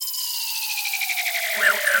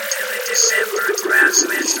Welcome to the December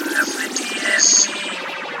transmission of the TSC.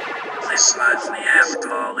 This month we have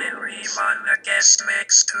Colin Reeve on the guest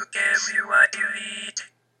mix to give you what you need.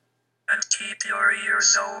 And keep your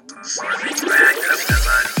ears open for the track of the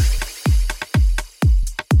month.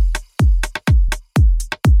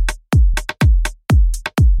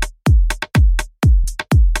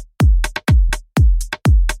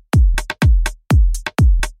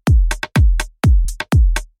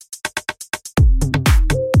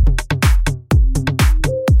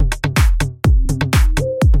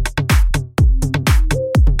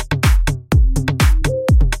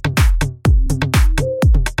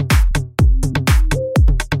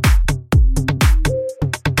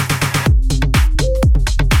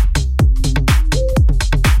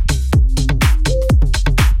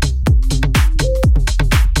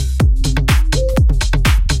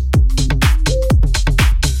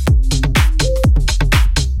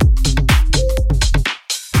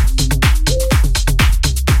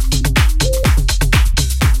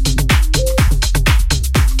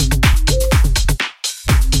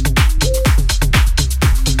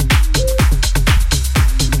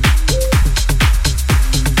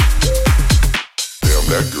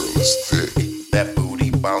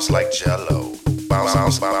 Like Jello, bounce,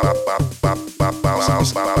 bounce, bounce, bounce, bounce, bounce,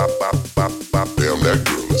 bounce. Damn, that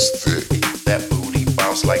girl is thick. That booty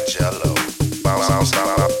bounce like Jello, bounce, bounce,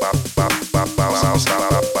 bounce, bounce, bounce, bounce, bounce.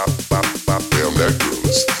 Damn, that girl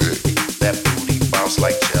is thick. That booty bounce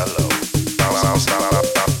like Jello, bounce, bounce,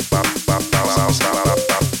 bounce, bounce,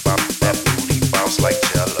 bounce, bounce. That booty bounce like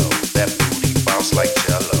Jello. That booty bounce like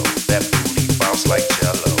Jello. That booty bounce like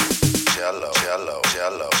Jello, Jello, Jello,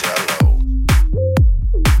 Jello, Jello.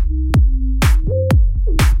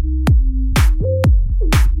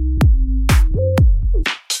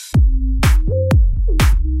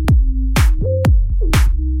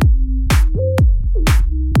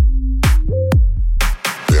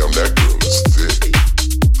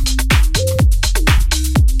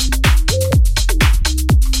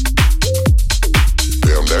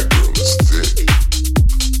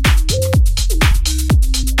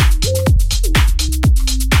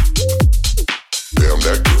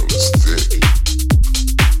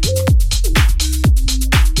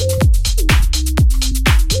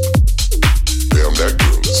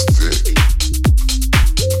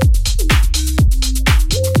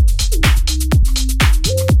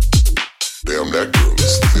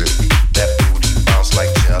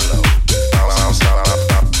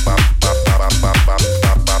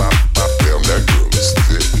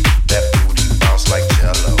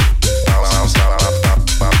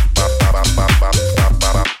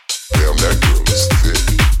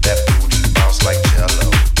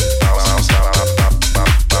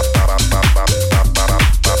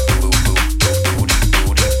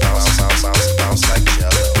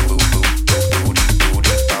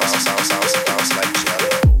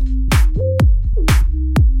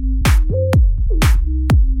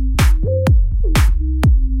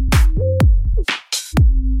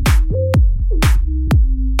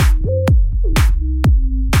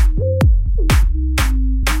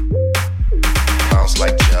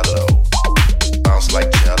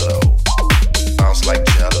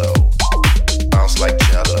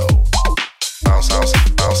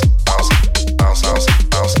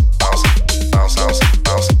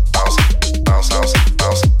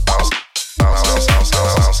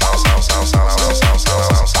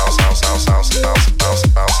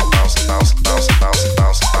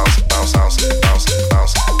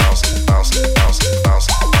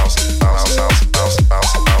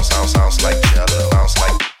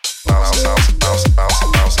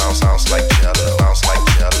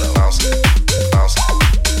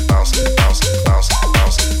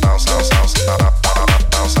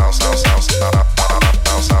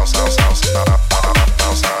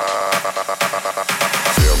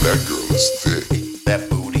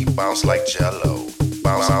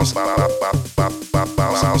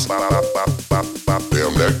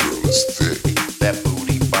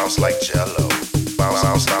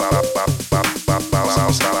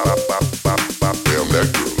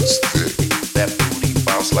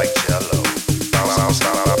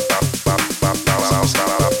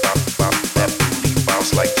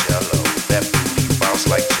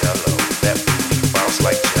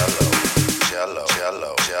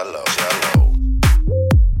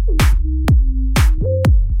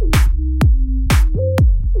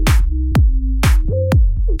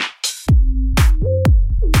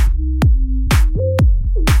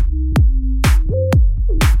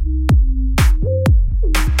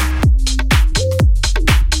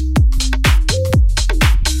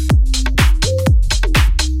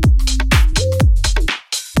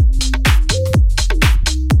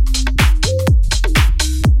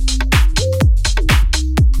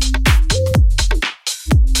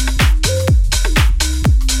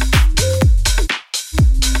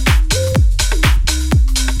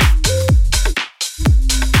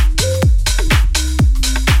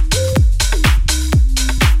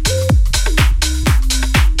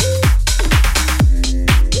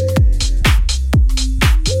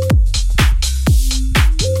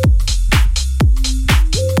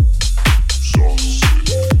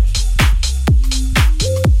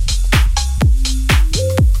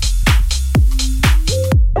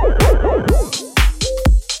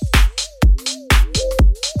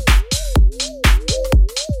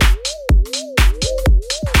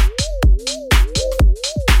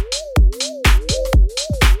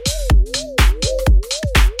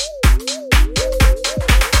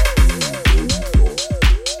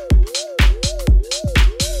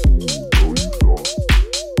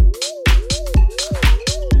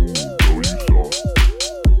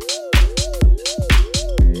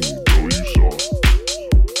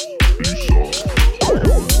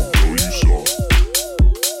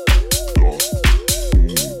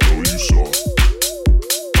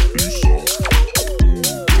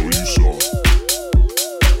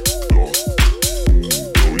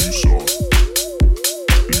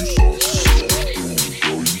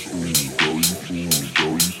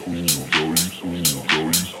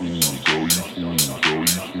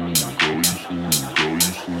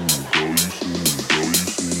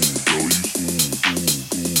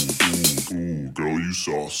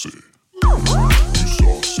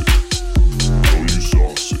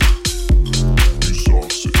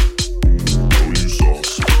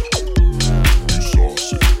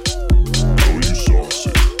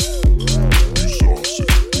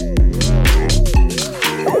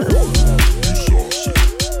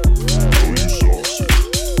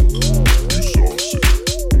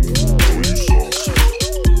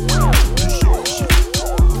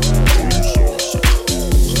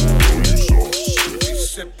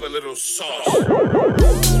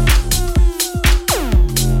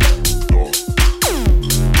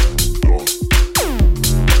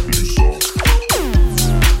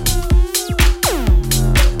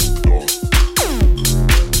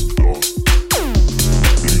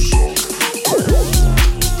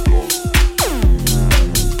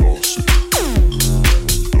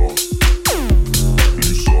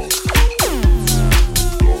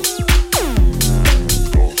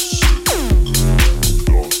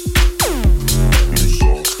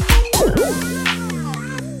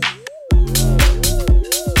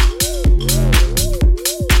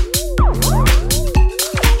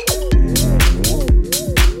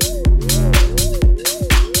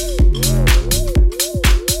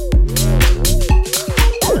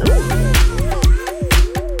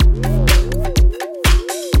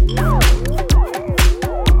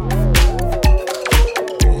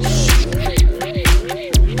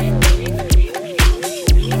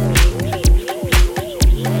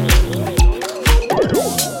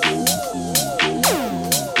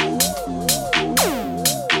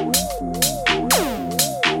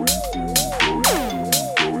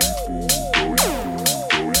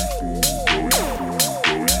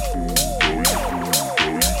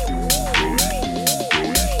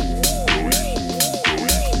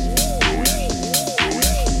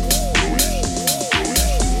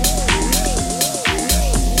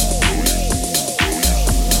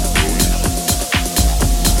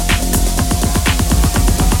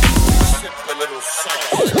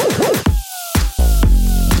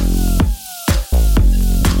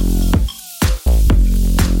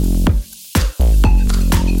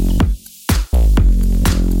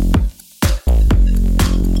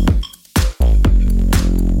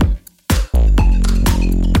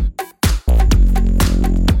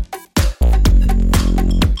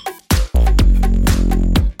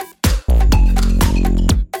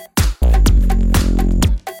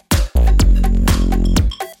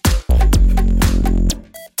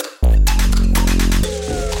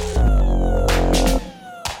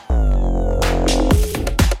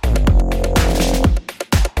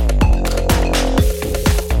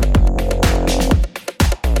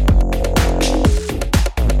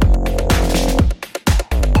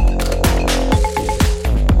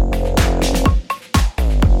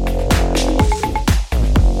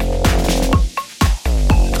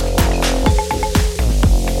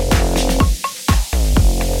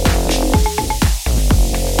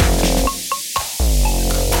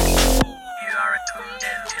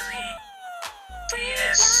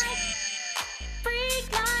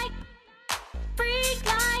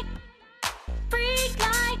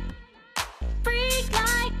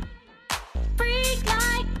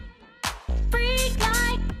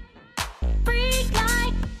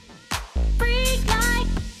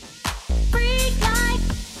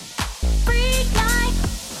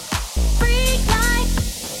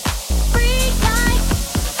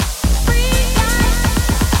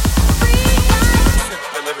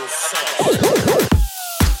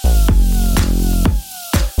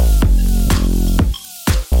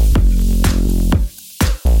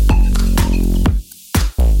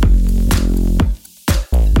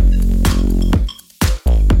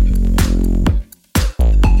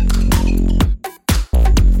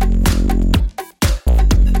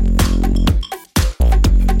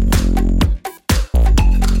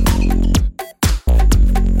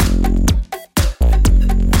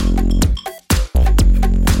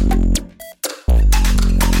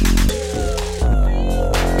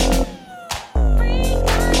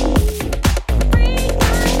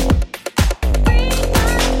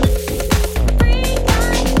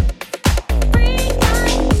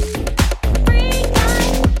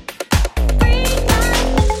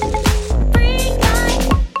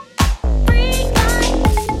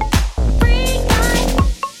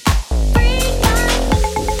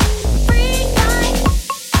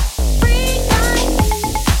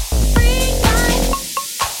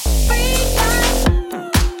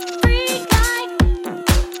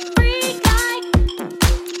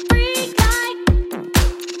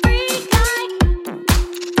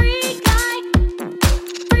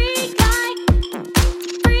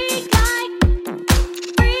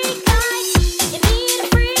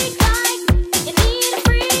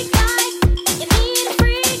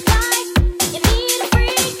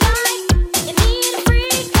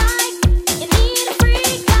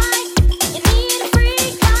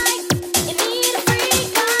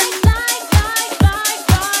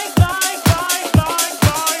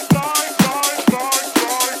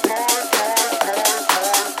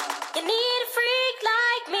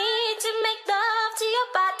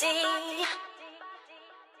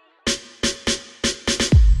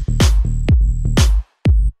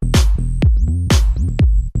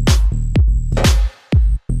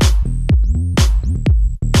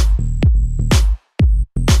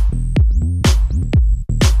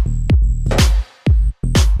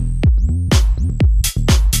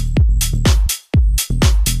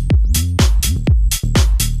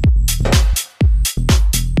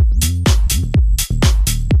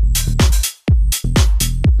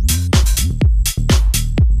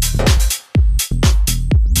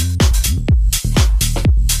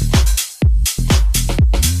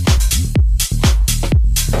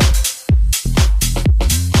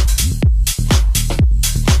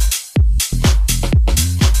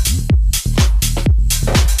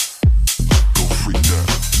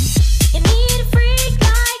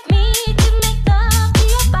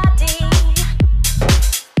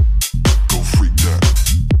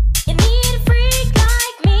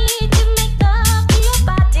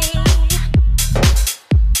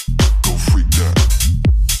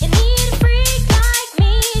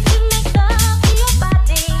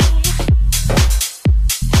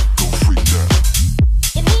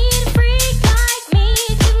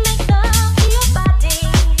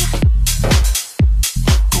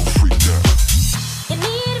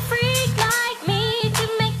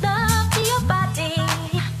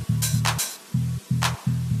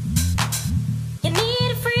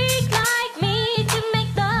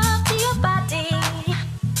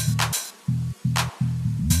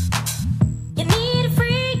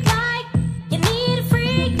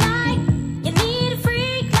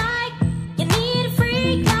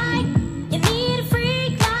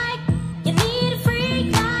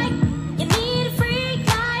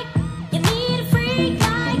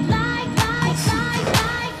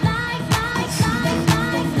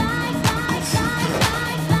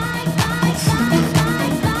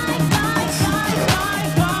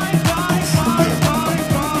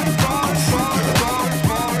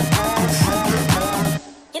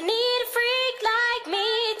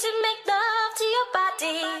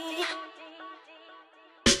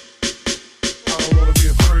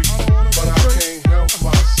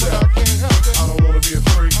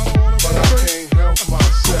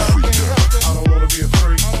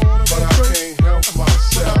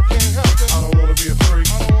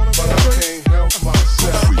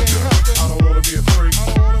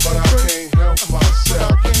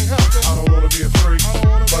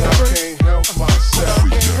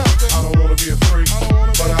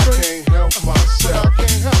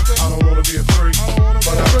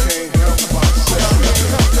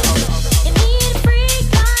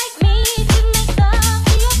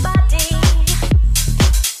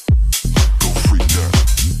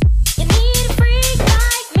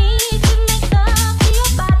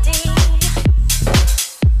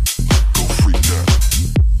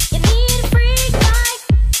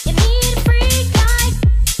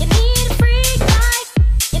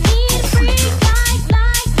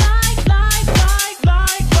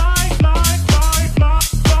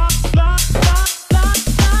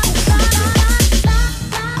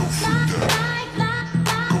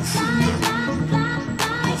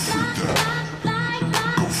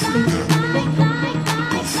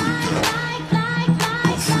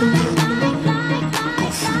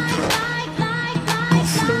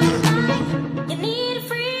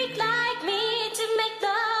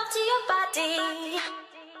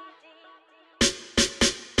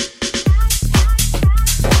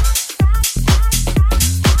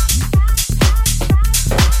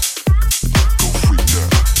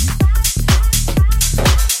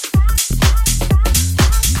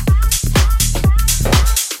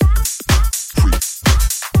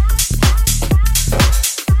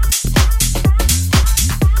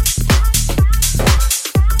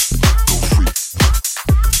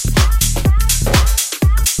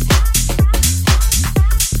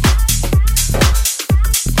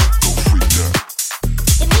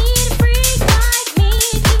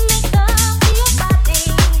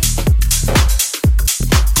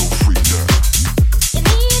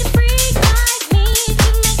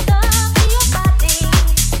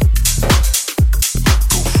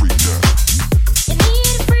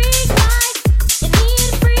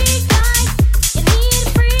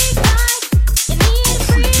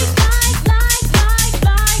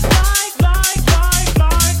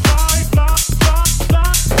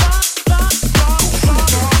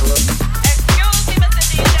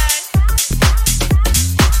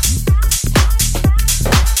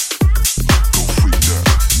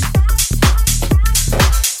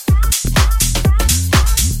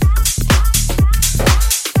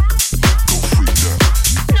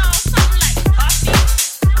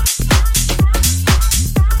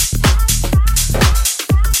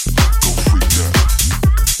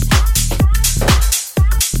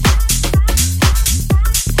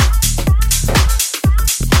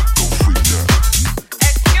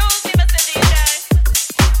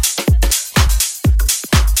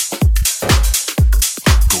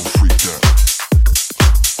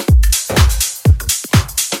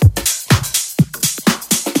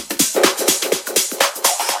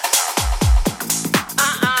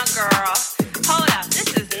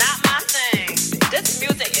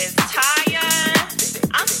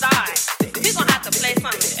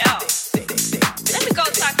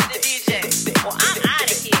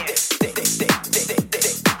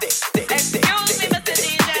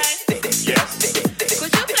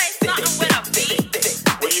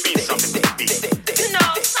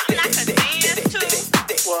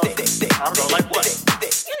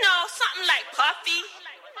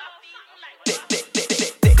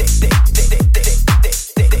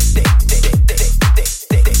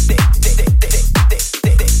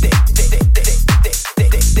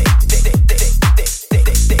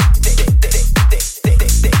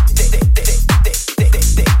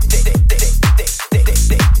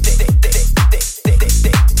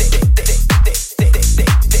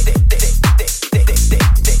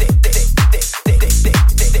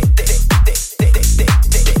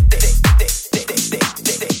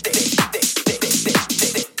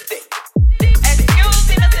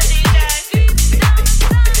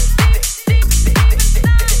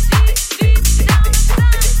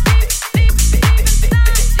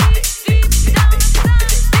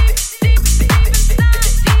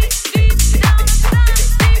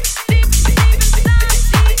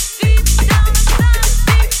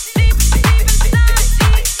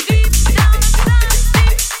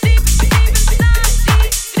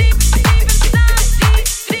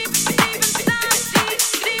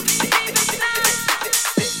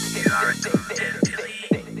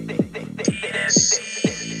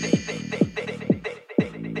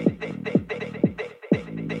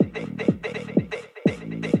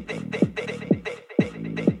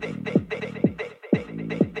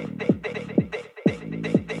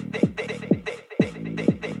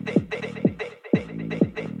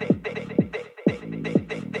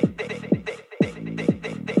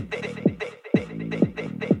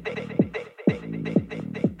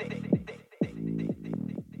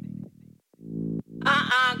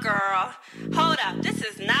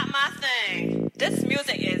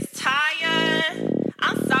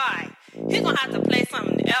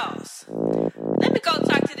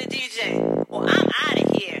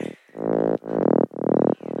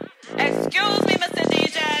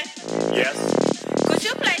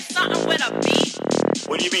 with a beat?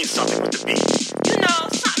 What do you mean something with the beat? You know,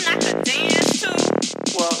 something I could dance to?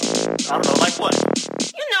 Well, I don't know, like what?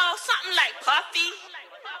 You know, something like Puffy.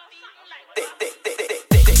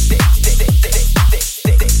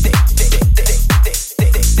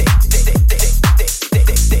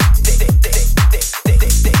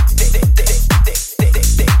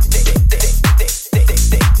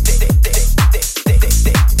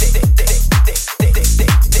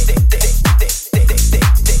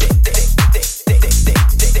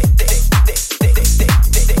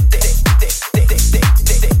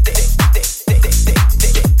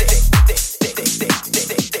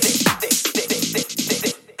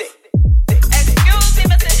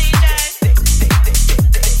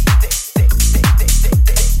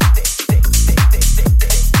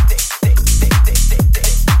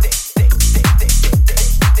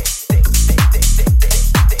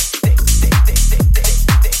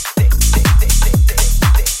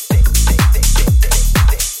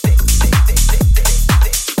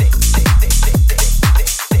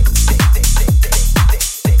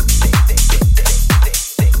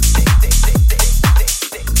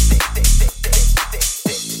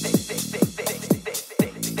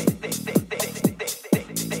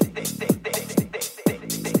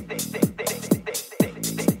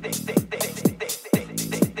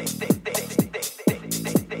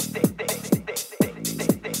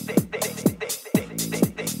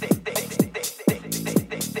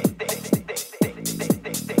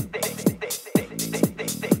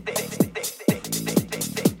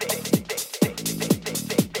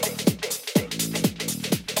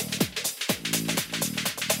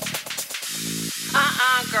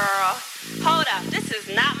 Girl, hold up, this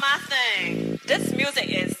is not my thing. This music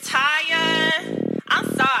is tired. I'm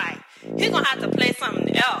sorry, he's gonna have to play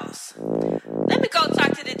something else. Let me go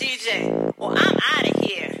talk to the DJ, or I'm out of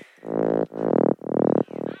here.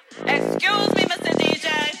 Excuse me, Mr. DJ.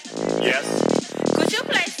 Yes? Could you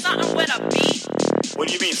play something with a beat? What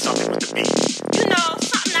do you mean something with the beat? You know,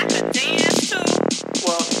 something I could dance to?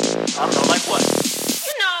 Well, I don't know, like what?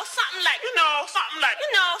 You know, something like, you know, something like, you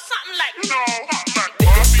know, something like, you know, something like.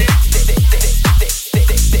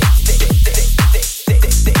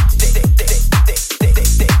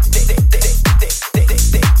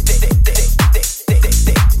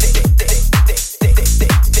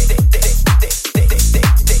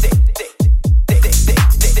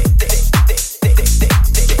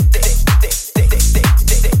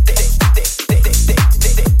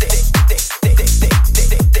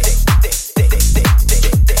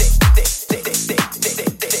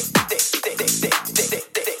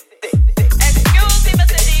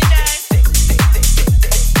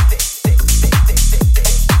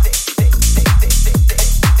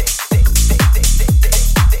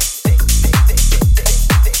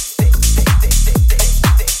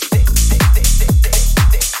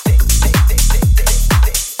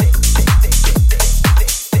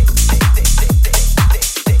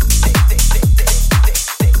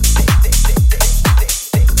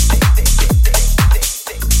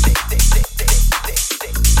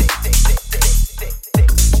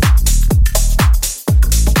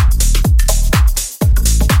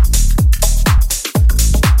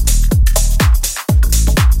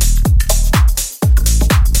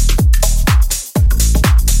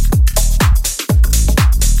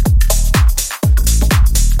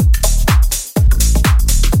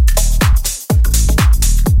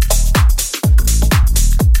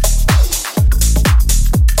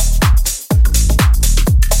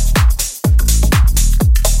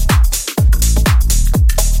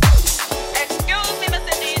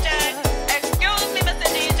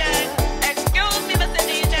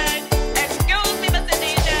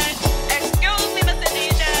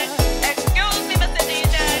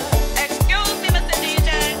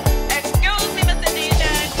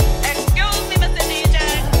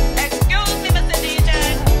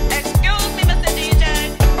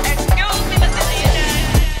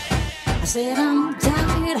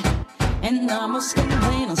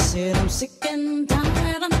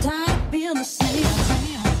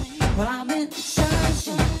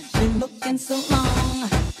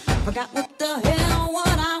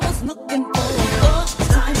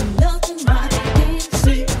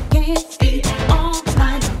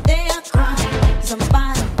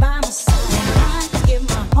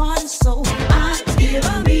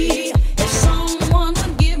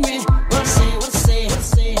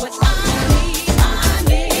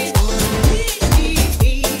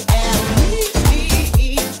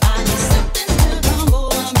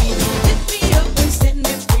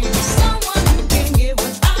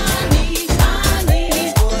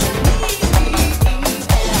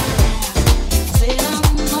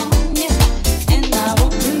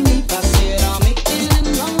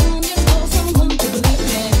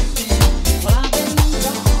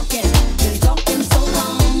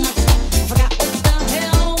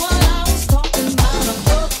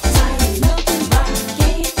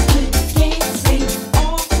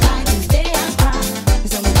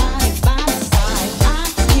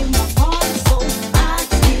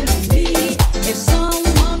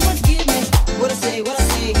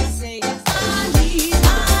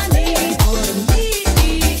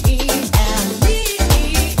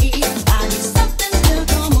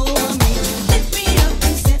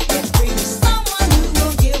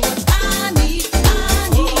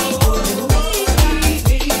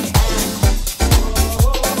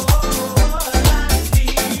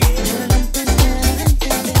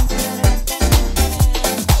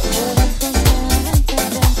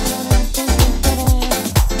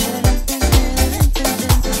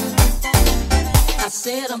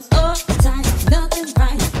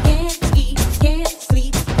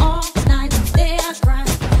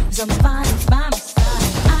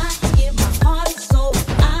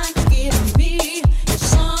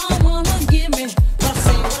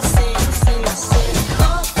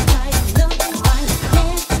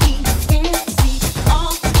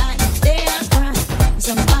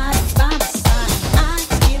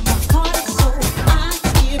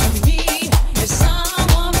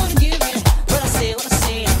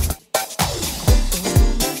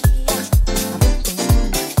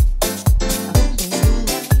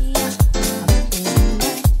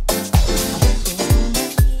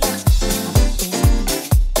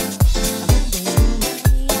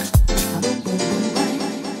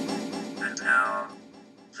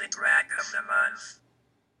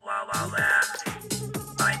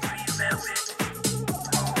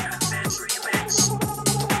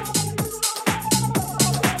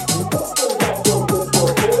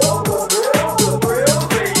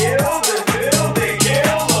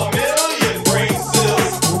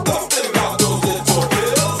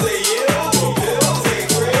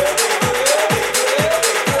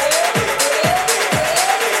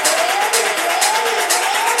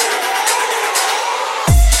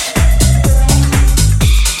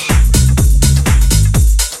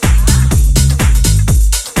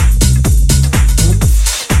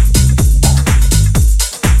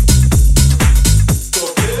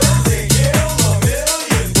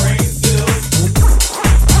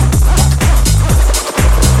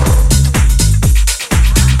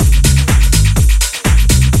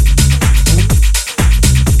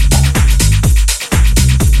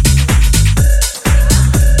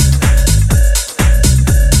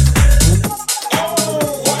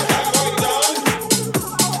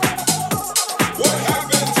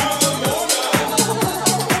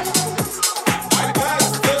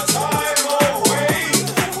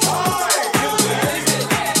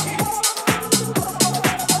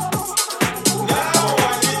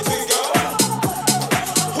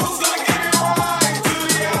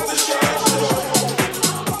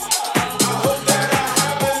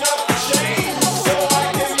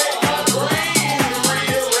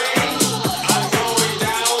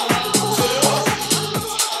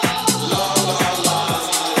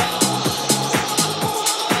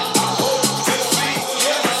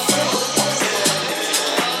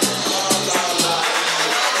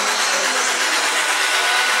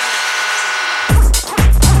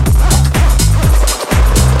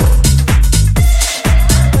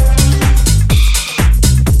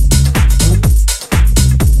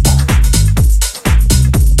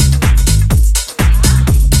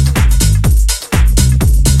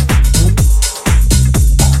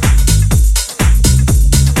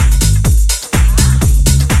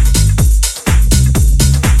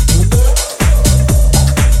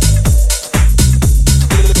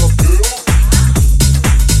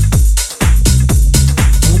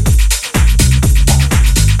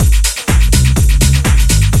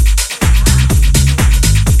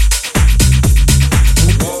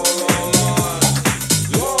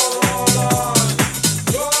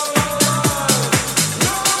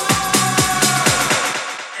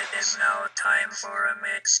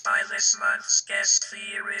 this month's guest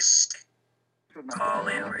theorist,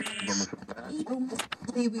 Colin Reeve.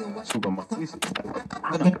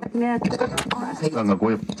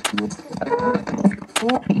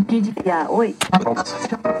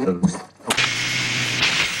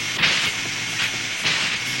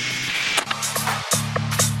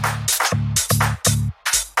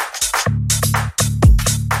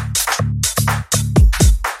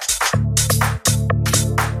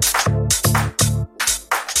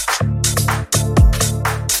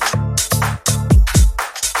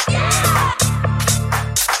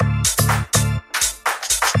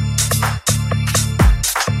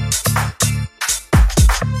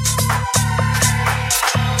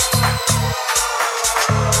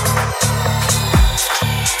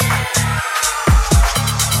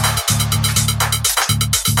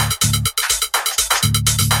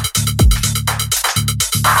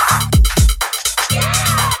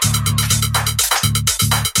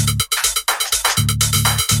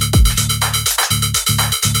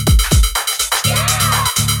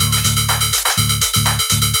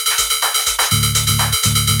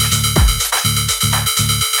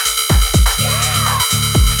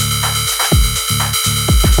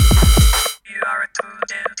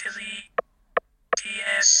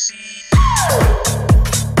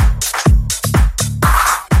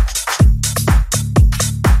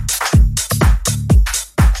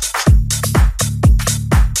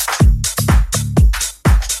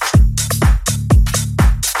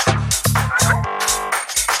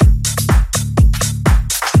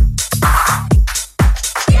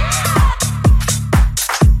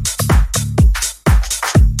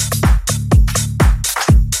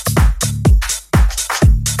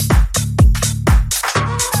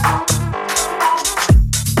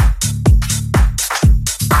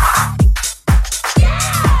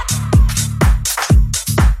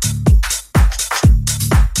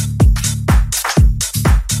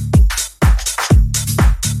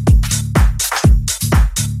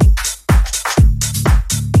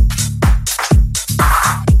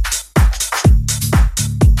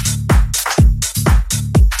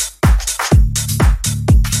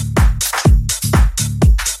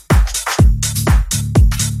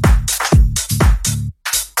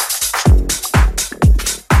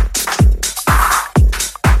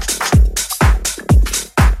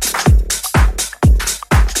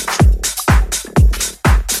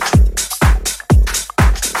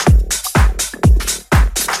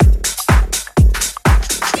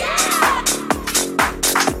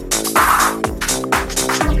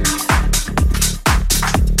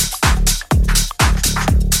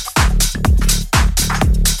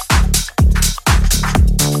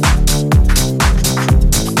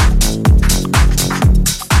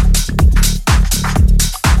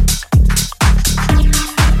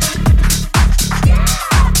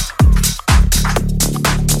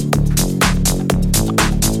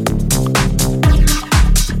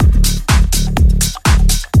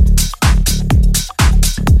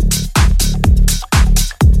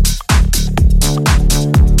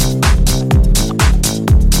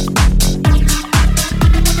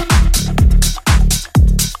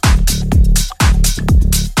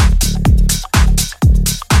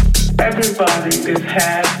 Everybody is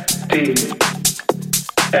half dead.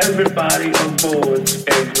 Everybody avoids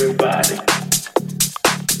everybody.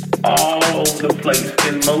 All over the place,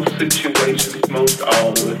 in most situations, most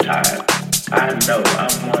all the time. I know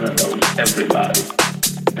I'm one of those everybody.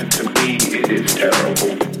 And to me, it is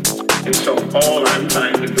terrible. And so all I'm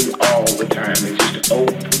trying to do all the time is just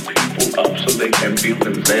open people up so they can be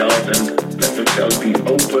themselves and let themselves be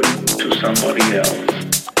open to somebody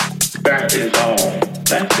else. That is all.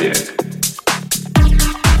 That's it.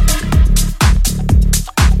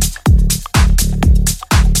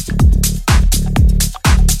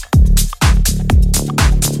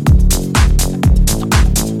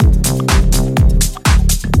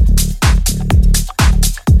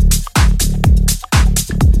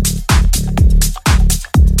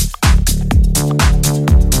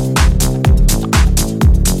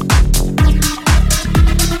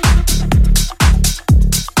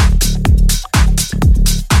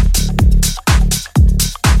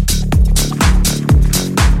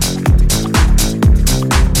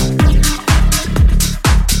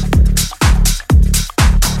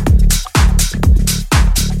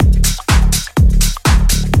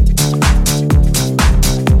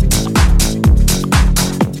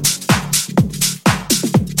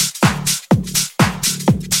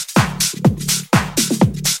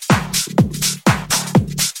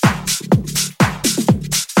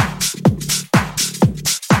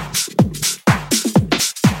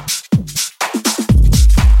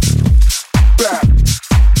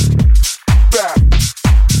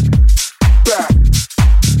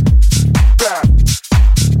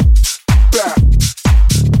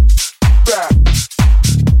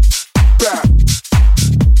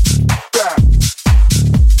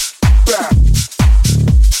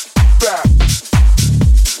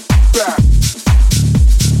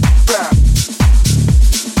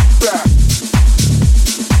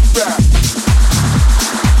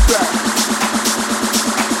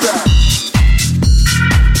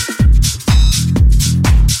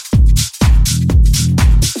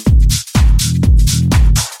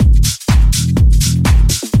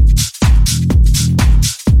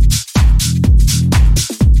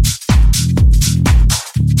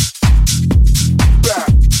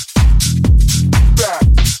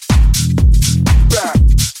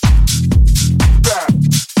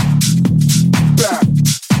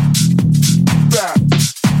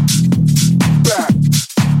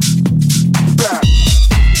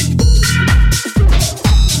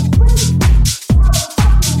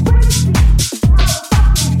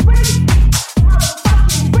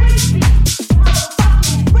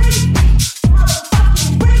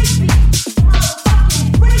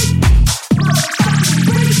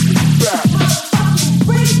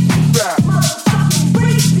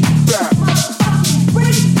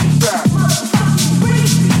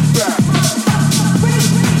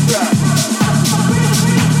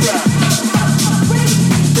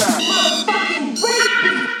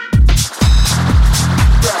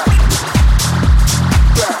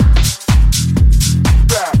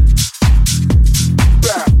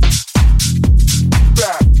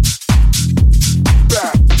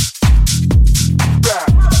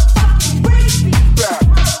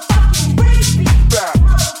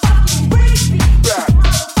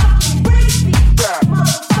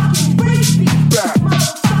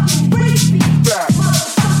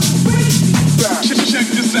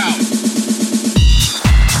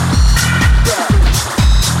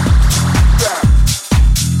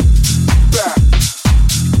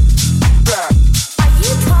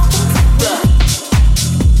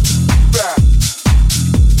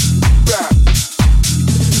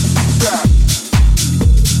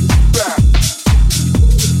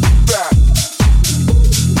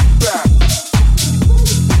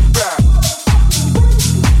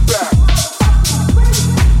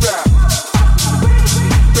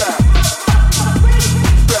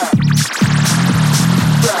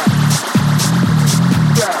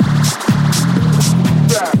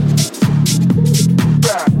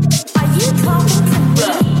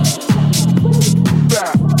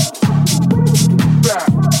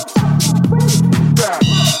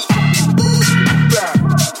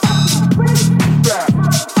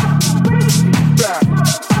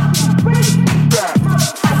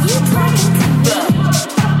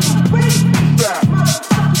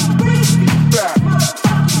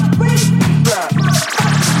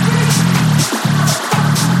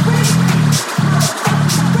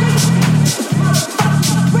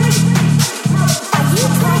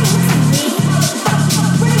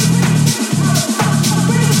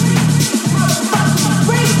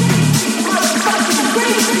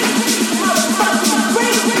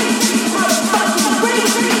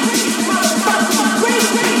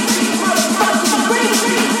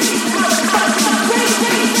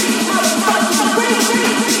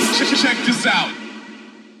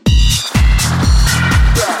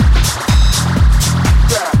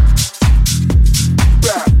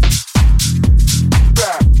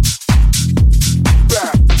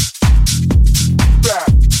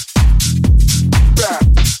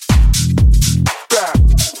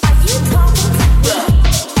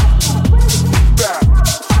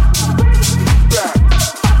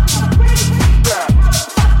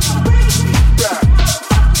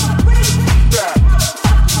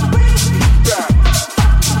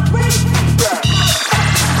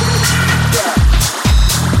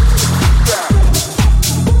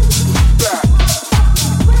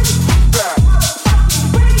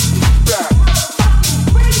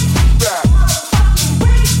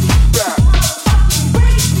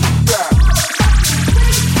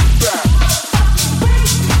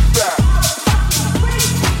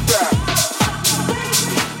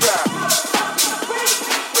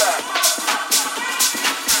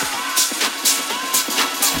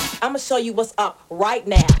 you what's up right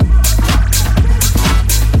now.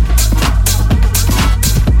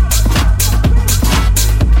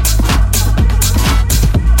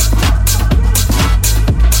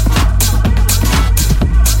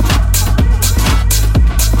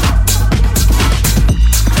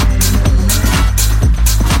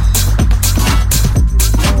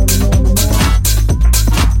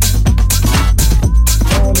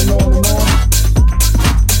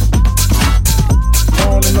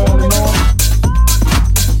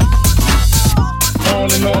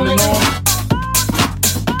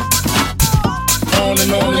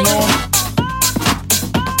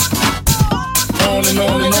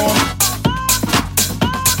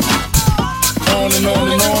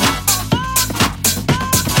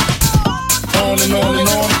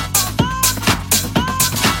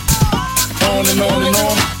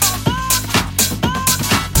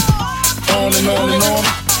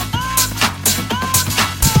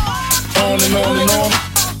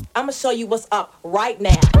 I'ma show you what's up right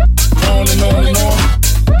now. On and on and on.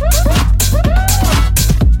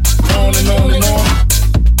 On and on and on.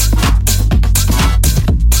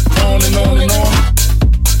 On and on and on.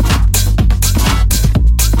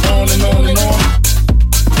 On and on and on.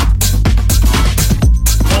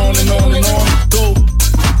 On and on and on. Go.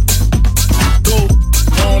 Go.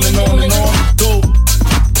 On and on and on. Go.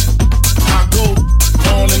 I go.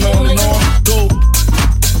 On and on and on. Go.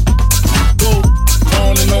 Go.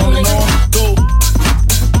 On and on and on. Go.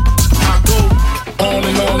 I go. On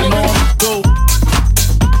and on and on. Go.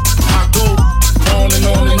 I go. On and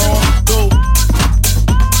on and on. Go.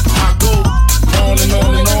 I go. On and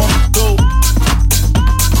on and on. Go.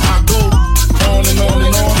 I go. On and on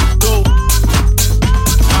and on. Go.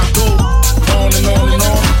 I go. On and on and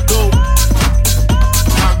on. Go.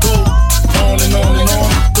 I go. On and on and on.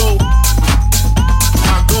 Go.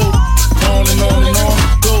 I go. On and on and on.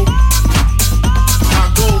 Go. I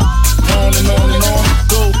go. On and on and on.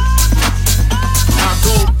 Go. I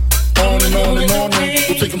go. On and on and on.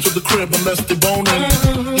 We'll take them to the crib unless they boning.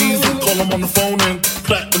 Easy, call them on the phone and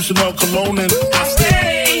platinum Chanel cologne and I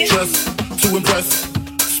stay dressed to impress.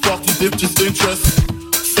 Sparky dip just interest.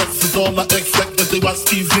 Sex is all I expect as they watch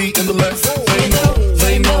TV in the Lex.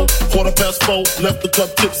 They know, 4:15, left the club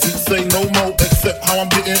tipsy. Say no more, except how I'm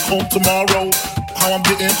getting home tomorrow. How I'm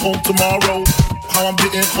getting home tomorrow. How I'm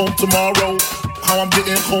getting home tomorrow. How I'm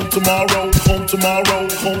getting home tomorrow. Home tomorrow.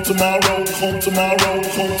 Home tomorrow. Home tomorrow.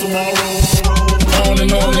 Home tomorrow. On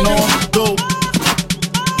and on and on. Go.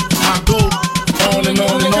 I go. On and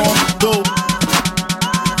on and on. Go.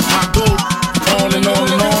 I go. On and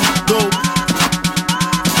on and on. Go.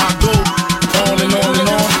 I go. On and on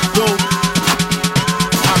and on. Go.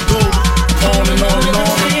 I go. On and on and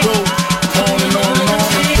on. Go. On and on and on.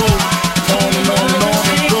 Go. On and on and on.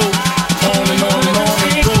 Go. On and on and on.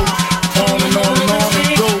 Go. On and on and on.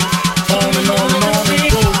 Go. On and on and on.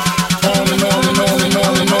 Go. On and on and on and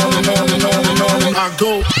on and on and on and on and on and I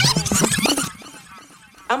go.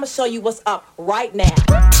 I'ma show you what's up right now.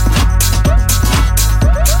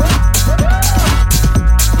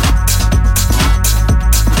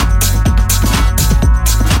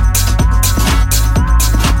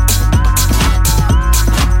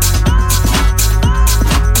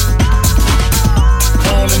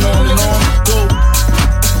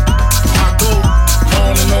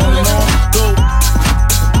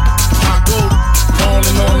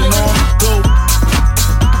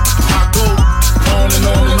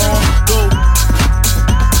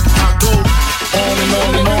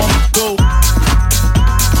 Go.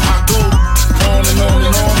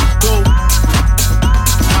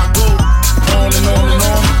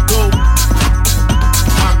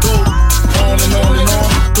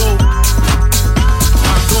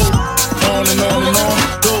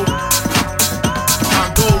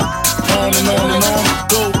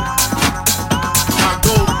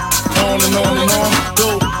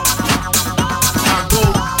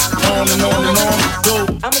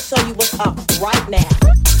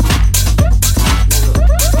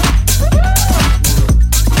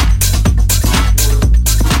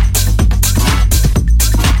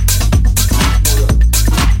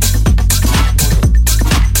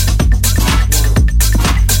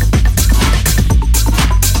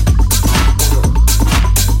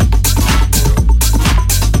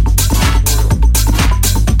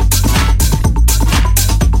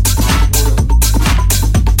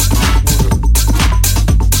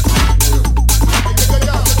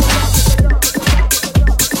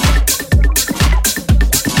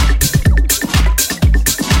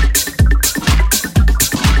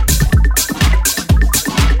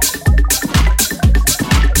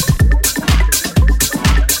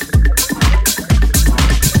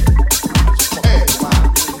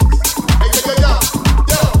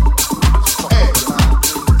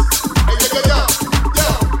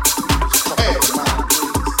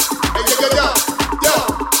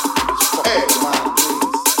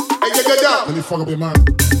 fuck up your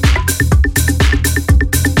mind.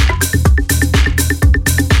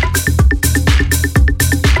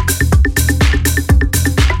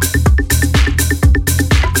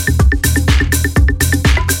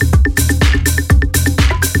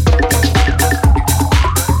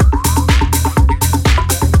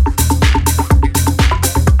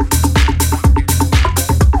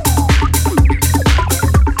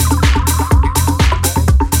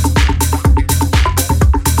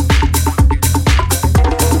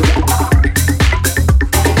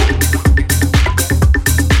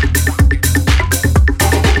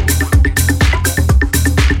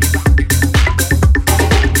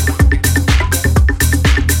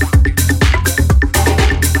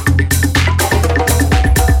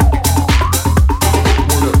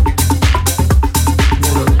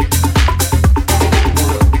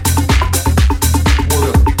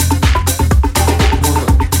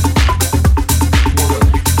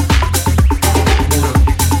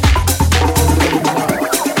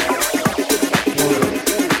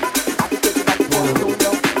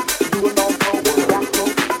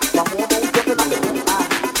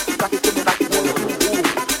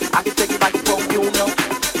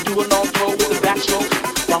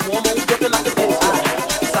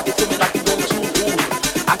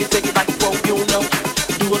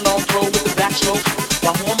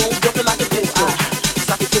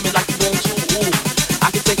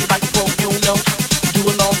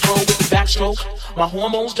 My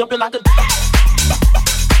hormones jumping like a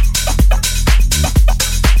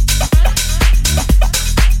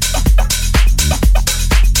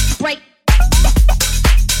break.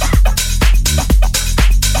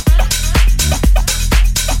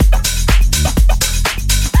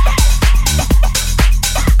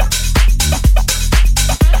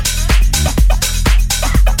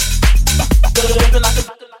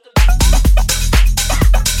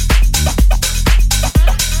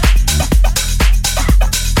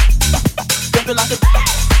 Jumping like a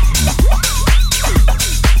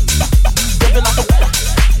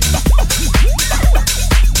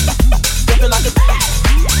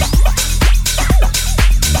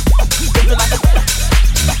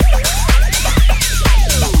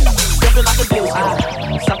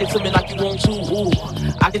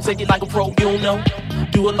take it like a pro, you know.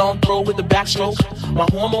 Do a long throw with the backstroke. My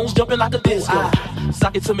hormones jumping like a disco.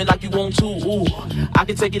 Sock it to me like you want to. Ooh, I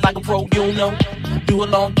can take it like a pro, you know. Do a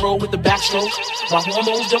long throw with the backstroke. My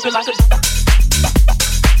hormones jumping like a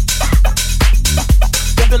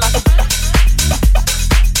jumping like a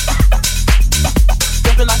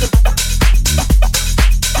jumping like a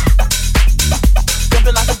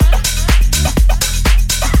jumping like a jumping like a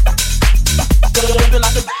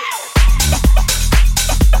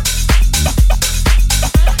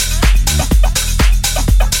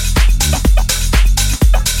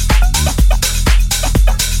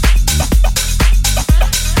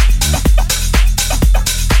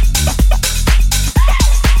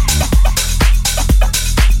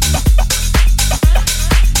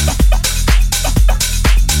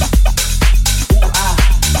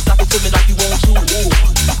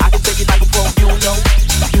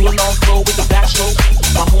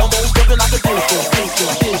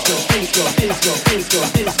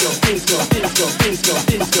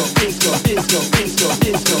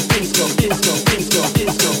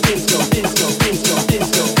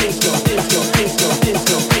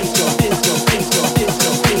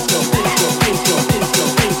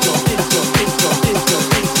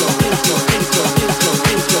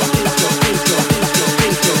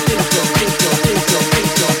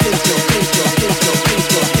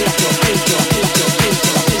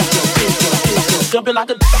jumping like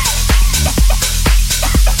a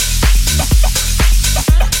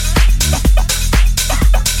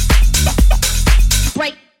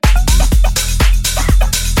break.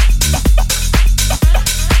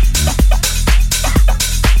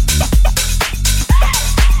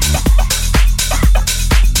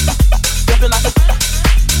 Jumping like a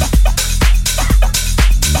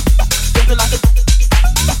jumping like a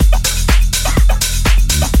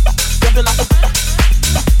jumping like a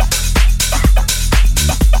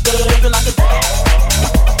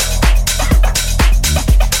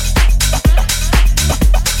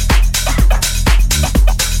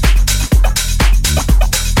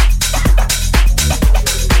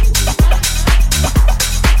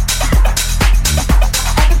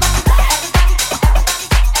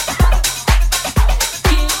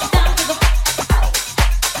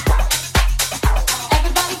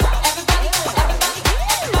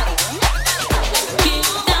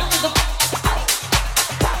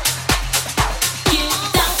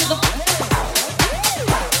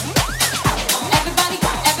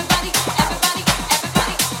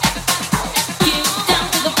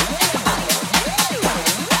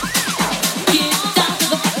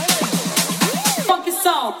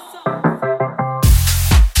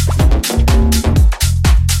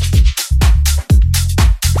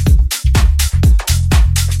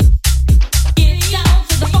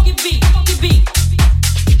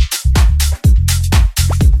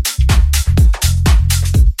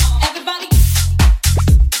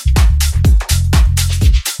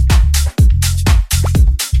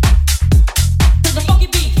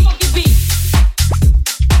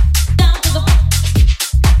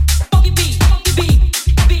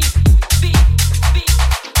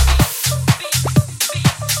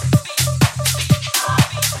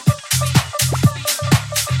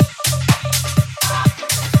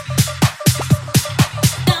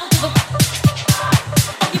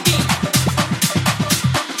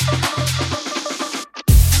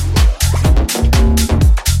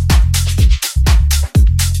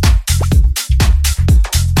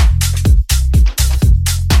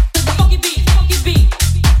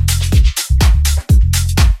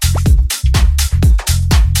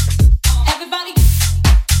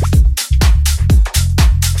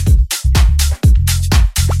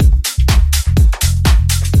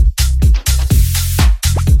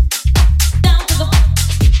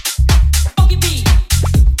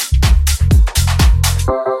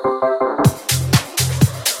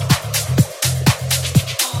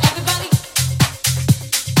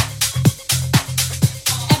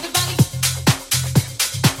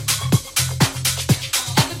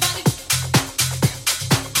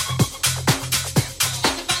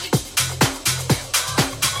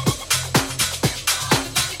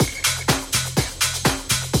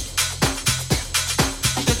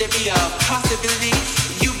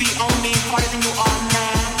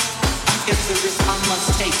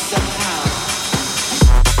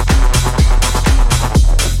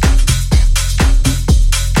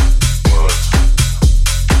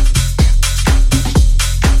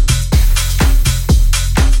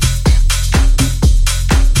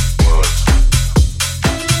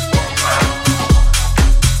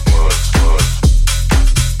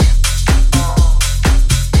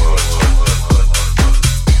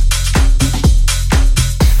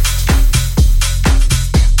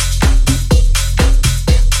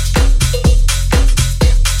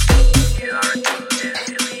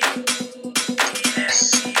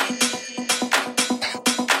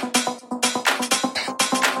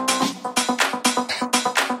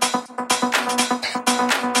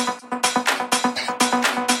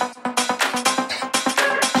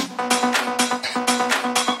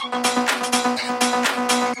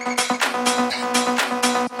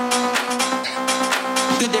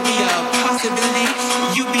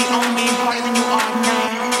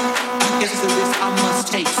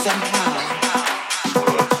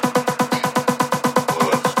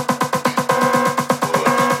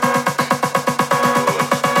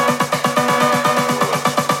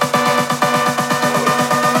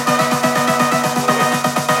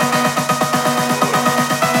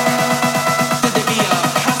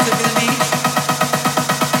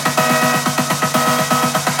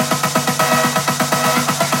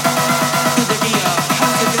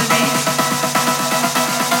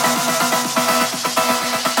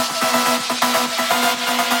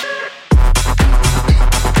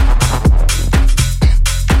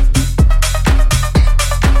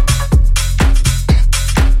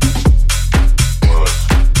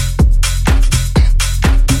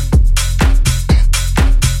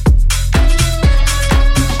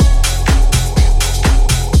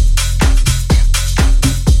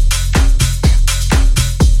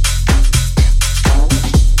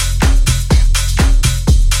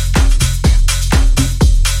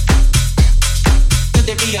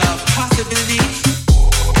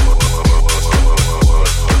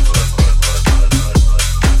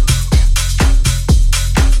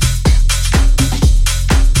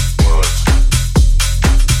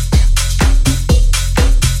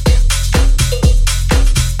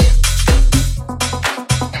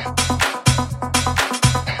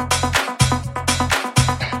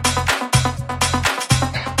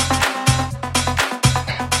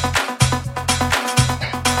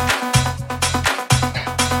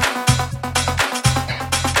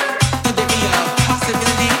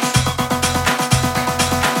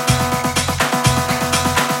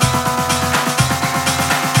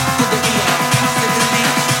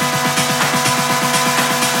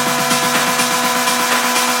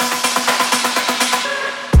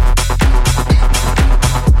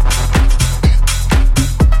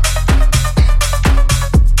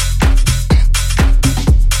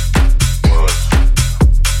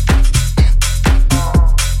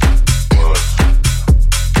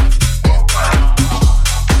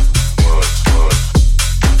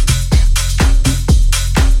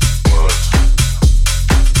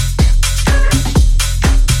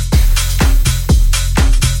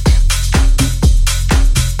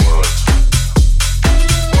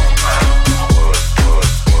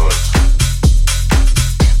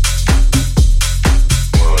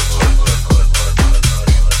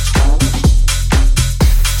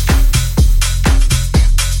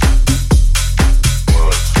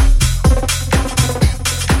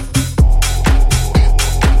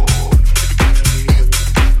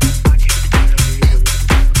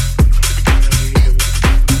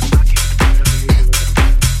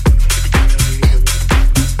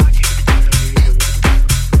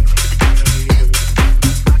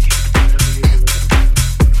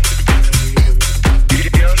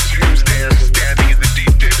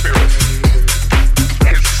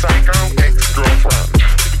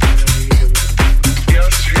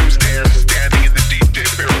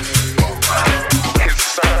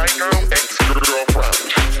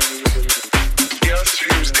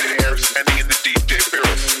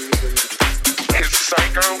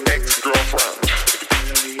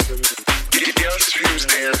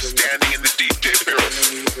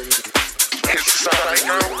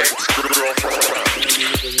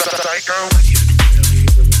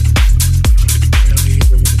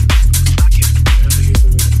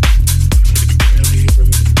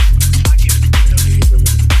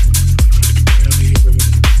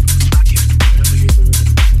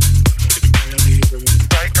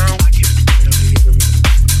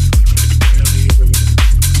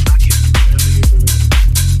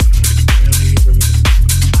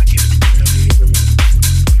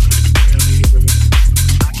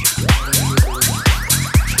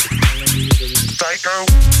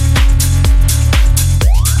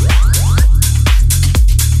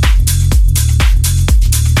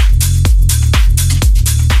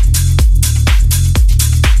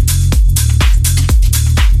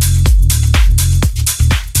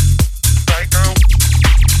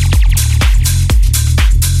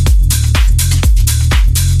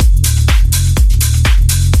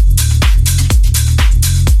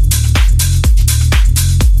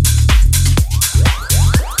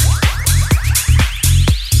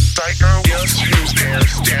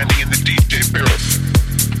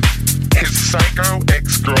psycho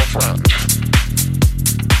ex-girlfriend.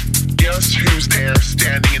 Guess who's there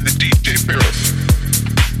standing in the DJ booth?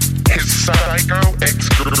 His psycho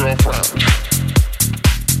ex-girlfriend.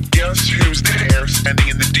 Guess who's there standing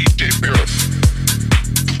in the DJ booth?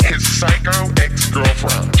 His psycho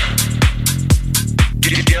ex-girlfriend.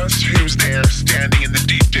 Guess who's there standing in the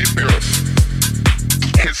DJ booth?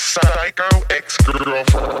 His psycho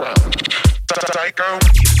ex-girlfriend. Psycho.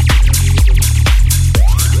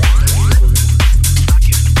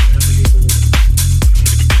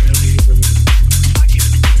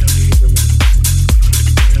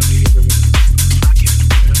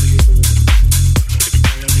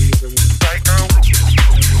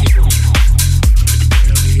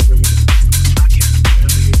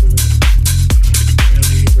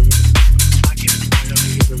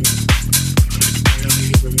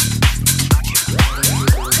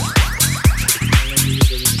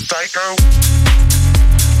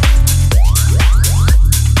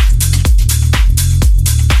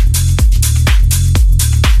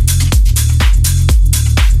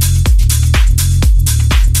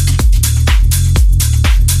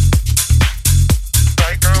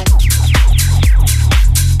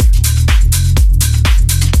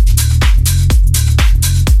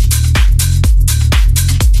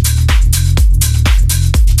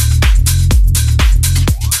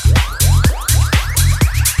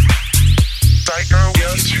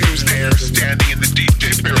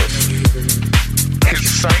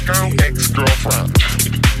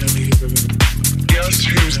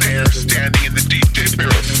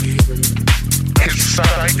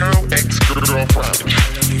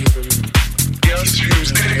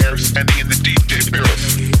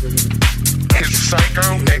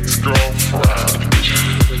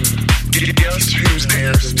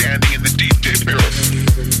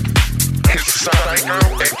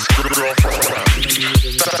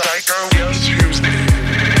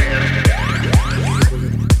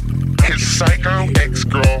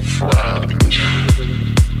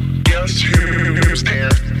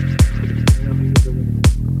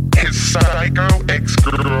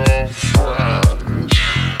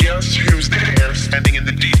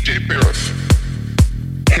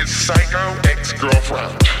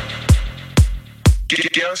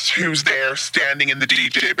 Who's there standing in the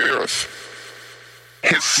DJ booth?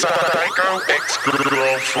 His psycho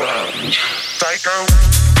ex-girlfriend.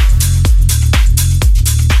 Psycho.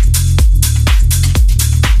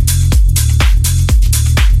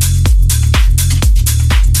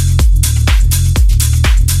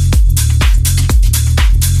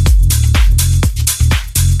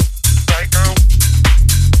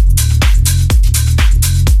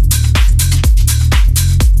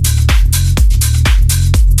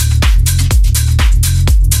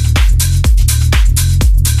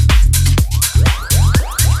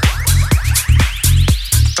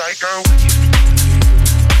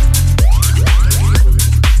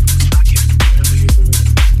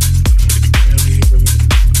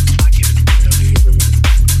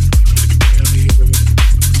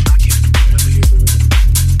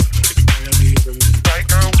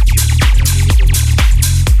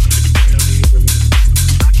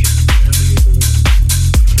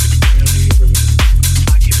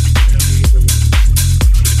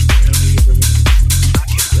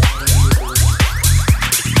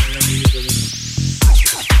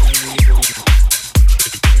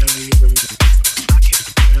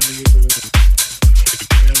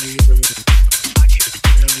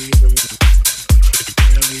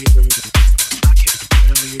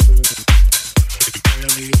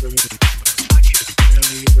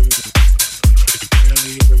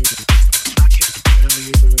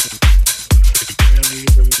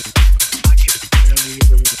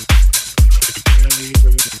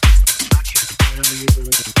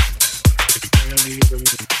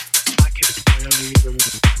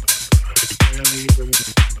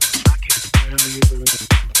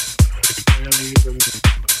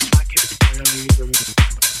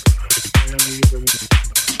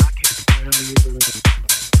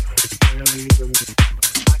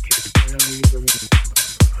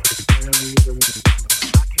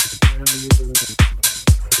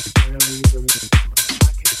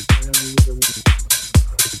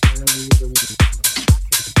 Rhythm.